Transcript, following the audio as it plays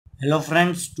Hello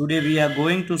friends, today we are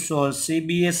going to solve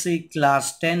CBSE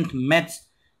class 10th maths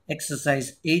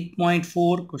exercise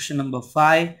 8.4 question number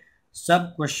 5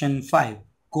 sub question 5.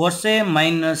 Cos A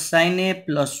minus sin A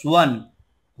plus 1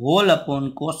 whole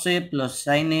upon cos A plus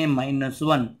sin A minus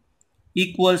 1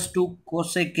 equals to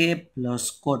cosec A plus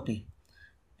cot A.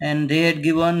 And they had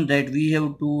given that we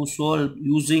have to solve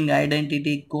using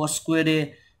identity cos square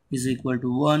A is equal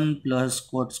to 1 plus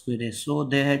cot square A. So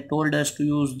they had told us to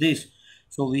use this.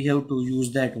 So we have to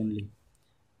use that only.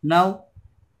 Now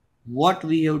what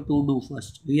we have to do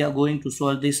first? We are going to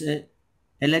solve this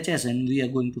LHS and we are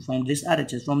going to find this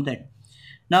RHS from that.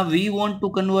 Now we want to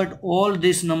convert all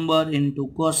this number into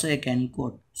cosec and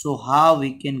cot. So how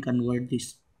we can convert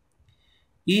this?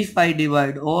 If I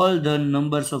divide all the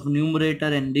numbers of numerator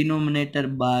and denominator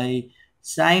by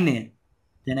sin A,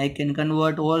 then I can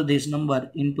convert all this number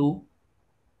into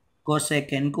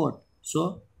cosec and cot.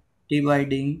 So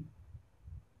dividing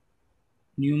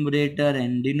numerator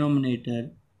and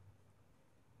denominator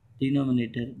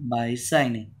by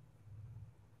sin A.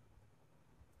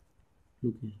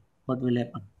 Look here, what will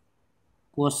happen?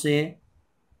 Cos A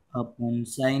upon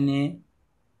sin A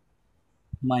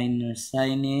minus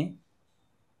sin A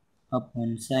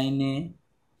upon sin A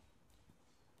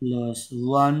plus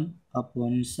 1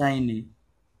 upon sin A.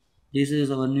 This is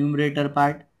our numerator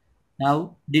part.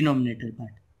 Now denominator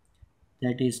part.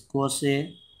 That is cos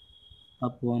A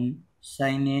upon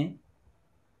sin A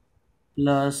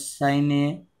plus sin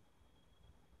A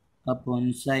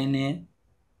upon sin A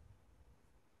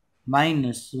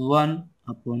minus 1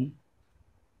 upon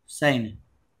sin A.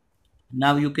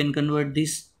 Now you can convert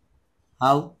this.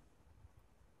 How?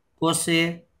 Cos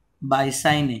A by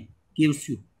sin A gives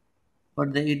you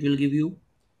what it will give you?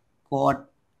 Cot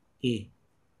A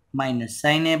minus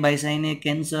sin A by sin A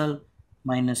cancel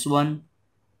minus 1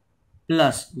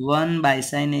 plus 1 by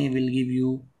sin A will give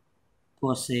you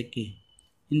cosec A.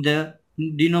 In the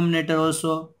denominator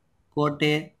also cot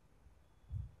A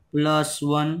plus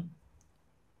 1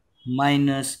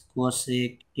 minus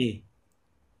cosec A.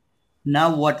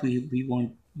 Now what we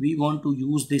want? We want to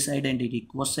use this identity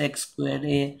cosec square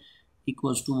A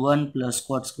equals to 1 plus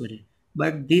cot square A.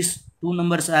 But these two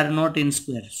numbers are not in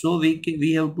square. So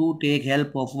we have to take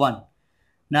help of 1.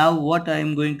 Now what I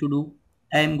am going to do?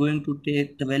 I am going to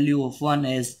take the value of 1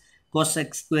 as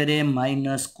cosec square A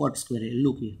minus cot square A.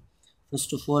 Look here.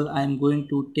 First of all, I am going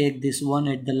to take this 1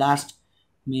 at the last,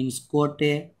 means cot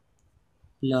A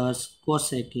plus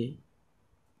cosec A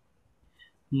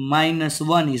minus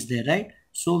 1 is there, right?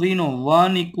 So we know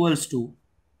 1 equals to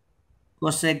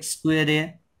cosec square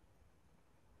A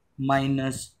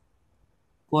minus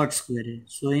cot square A.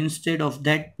 So instead of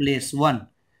that place 1,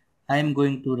 I am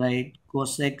going to write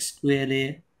cosec square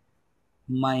A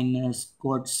minus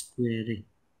cot square A.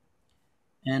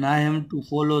 And I have to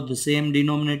follow the same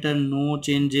denominator, no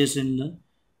changes in the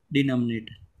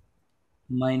denominator,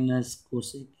 minus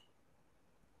cosec.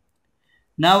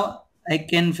 Now I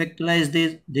can factorize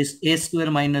this a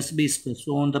square minus b square.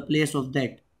 So on the place of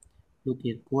that, look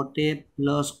here, cot A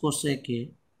plus cosec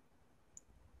A.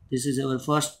 This is our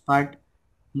first part,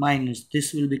 minus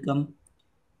this will become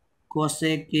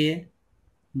cosec A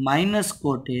minus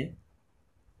cot A,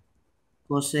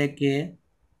 cosec A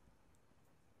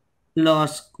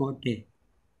plus cot A,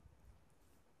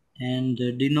 and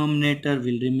the denominator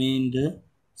will remain the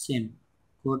same,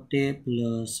 cot A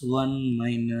plus 1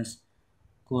 minus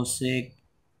cosec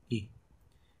A.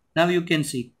 Now you can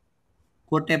see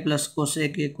cot A plus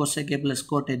cosec A plus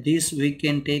cot A. This we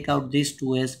can take out these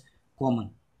two as common.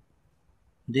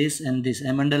 This and this. I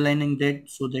am underlining that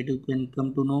so that you can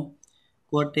come to know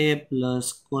cot A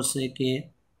plus cosec A,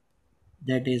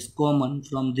 that is common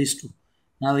from these two.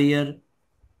 Now here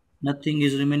nothing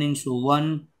is remaining, so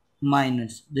 1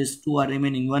 minus, these two are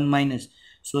remaining, 1 minus.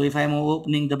 So if I am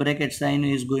opening the bracket, sign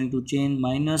is going to change,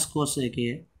 minus cosec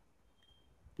A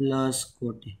plus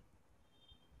cot A.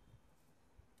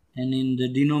 And in the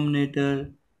denominator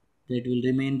that will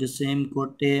remain the same,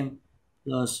 cot A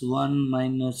plus 1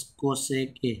 minus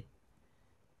cosec A.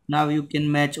 Now you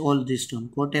can match all this term,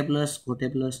 cot A plus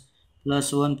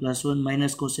 1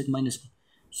 minus cosec minus cot.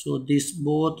 So this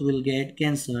both will get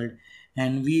cancelled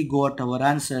and we got our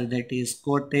answer, that is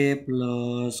cot A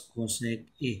plus cosec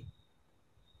A.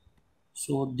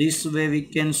 So this way we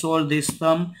can solve this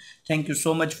sum. Thank you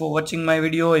so much for watching my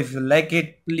video. If you like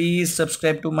it, please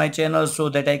subscribe to my channel so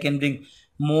that I can bring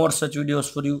more such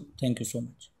videos for you. Thank you so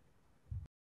much.